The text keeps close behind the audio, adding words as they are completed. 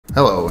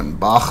Hello and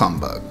bah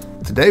humbug.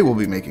 Today we'll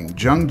be making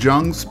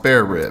Zhenjiang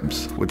spare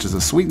ribs, which is a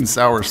sweet and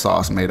sour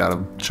sauce made out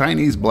of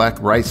Chinese black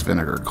rice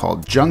vinegar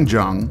called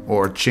Zhenjiang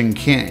or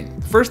Qingqiang.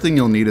 The first thing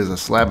you'll need is a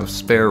slab of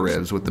spare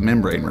ribs with the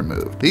membrane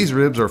removed. These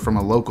ribs are from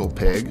a local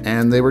pig,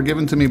 and they were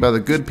given to me by the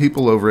good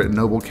people over at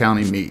Noble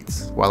County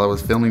Meats while I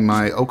was filming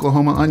my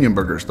Oklahoma Onion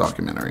Burgers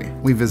documentary.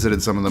 We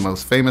visited some of the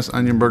most famous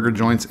onion burger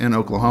joints in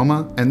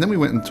Oklahoma, and then we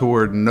went and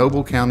toured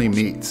Noble County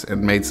Meats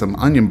and made some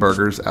onion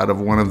burgers out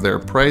of one of their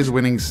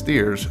prize-winning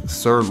steers,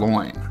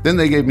 sirloin. Then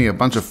they gave me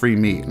a bunch of free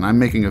meat, and I'm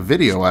making a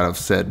video out of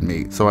said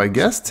meat, so I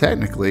guess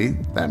technically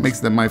that makes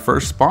them my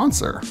first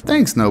sponsor.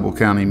 Thanks, Noble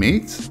County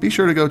Meats. Be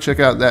sure to go check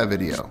out that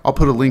video. I'll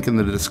put a link in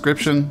the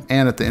description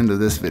and at the end of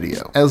this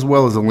video, as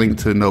well as a link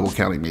to Noble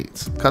County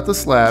Meats. Cut the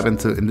slab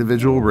into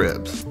individual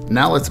ribs.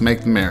 Now let's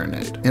make the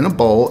marinade. In a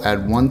bowl,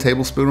 add 1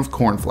 tablespoon of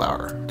corn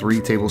flour,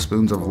 3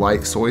 tablespoons of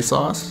light soy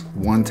sauce,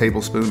 1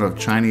 tablespoon of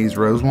Chinese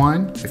rose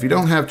wine. If you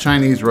don't have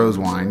Chinese rose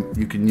wine,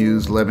 you can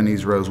use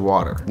Lebanese rose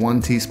water,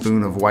 1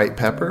 teaspoon of white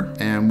pepper,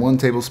 and 1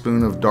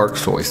 tablespoon of dark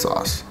soy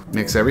sauce.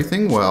 Mix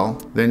everything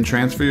well, then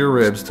transfer your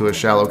ribs to a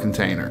shallow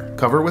container.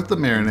 Cover with the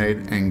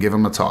marinade and give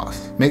them a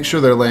toss. Make sure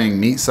they're laying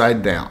meat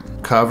side down.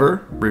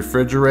 Cover,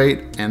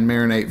 refrigerate, and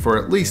marinate for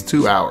at least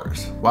 2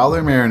 hours. While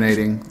they're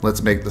marinating,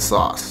 let's make the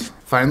sauce.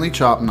 Finely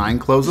chop 9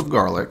 cloves of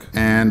garlic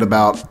and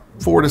about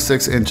 4 to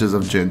 6 inches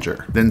of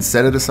ginger. Then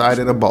set it aside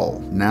in a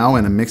bowl. Now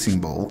in a mixing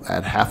bowl,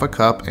 add half a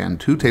cup and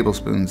 2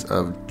 tablespoons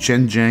of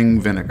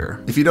Zhenjiang vinegar.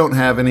 If you don't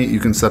have any, you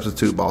can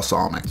substitute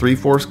balsamic.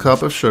 3/4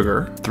 cup of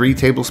sugar, 3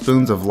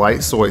 tablespoons of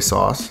light soy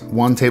sauce,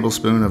 1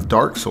 tablespoon of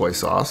dark soy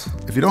sauce.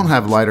 If you don't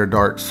have light or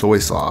dark soy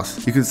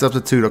sauce, you can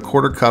substitute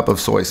 1/4 cup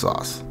of soy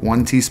sauce,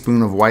 1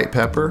 teaspoon of white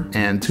pepper,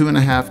 and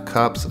 2.5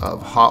 cups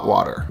of hot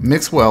water.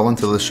 Mix well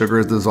until the sugar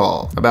is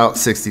dissolved, about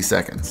 60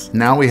 seconds.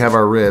 Now we have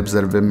our ribs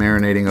that have been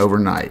marinating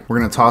overnight. We're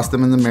going to toss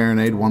them in the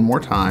marinade one more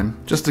time,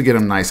 just to get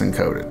them nice and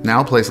coated.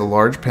 Now place a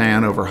large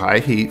pan over high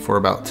heat for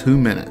about 2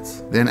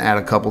 minutes. Then add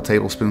a couple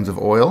tablespoons of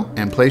oil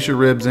and place your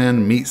ribs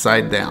in meat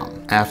side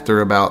down.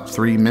 After about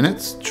 3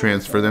 minutes,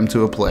 transfer them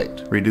to a plate.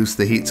 Reduce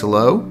the heat to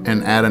low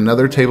and add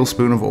another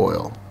tablespoon of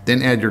oil.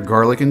 Then add your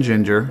garlic and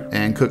ginger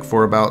and cook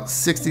for about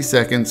 60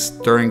 seconds,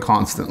 stirring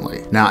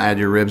constantly. Now add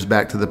your ribs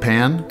back to the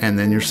pan and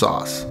then your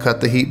sauce. Cut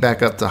the heat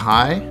back up to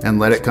high and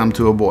let it come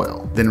to a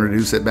boil. Then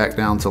reduce it back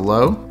down to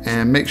low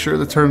and make sure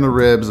to turn the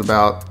ribs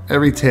about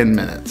every 10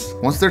 minutes.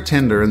 Once they're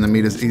tender and the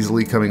meat is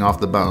easily coming off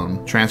the bone,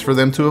 transfer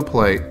them to a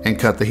plate and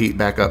cut the heat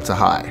back up to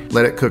high.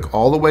 Let it cook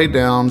all the way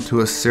down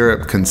to a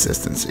syrup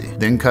consistency.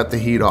 Then cut the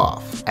heat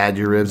off. Add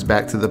your ribs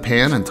back to the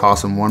pan and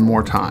toss them one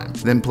more time.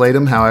 Then plate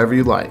them however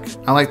you like.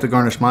 I like to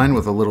garnish mine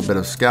with a little bit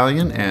of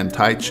scallion and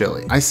Thai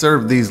chili. I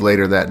served these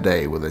later that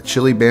day with a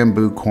chili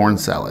bamboo corn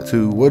salad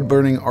to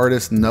wood-burning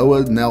artist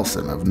Noah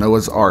Nelson of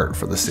Noah's Art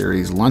for the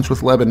series Lunch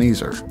with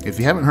Lebaneser. If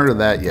you haven't heard of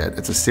that yet,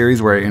 it's a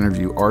series where I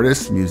interview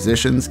artists,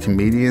 musicians,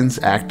 comedians,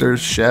 actors,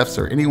 chefs,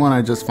 or anyone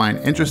I just find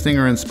interesting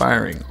or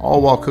inspiring,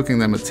 all while cooking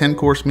them a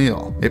 10-course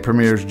meal. It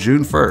premieres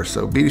June 1st,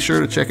 so be sure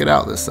to check it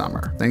out this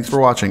summer. Thanks for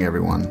watching,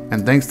 everyone,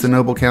 and thanks to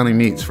Noble County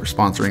Meats for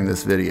sponsoring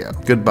this video.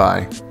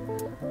 Goodbye,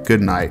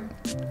 good night,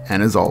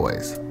 and as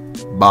always,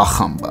 bah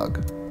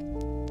humbug.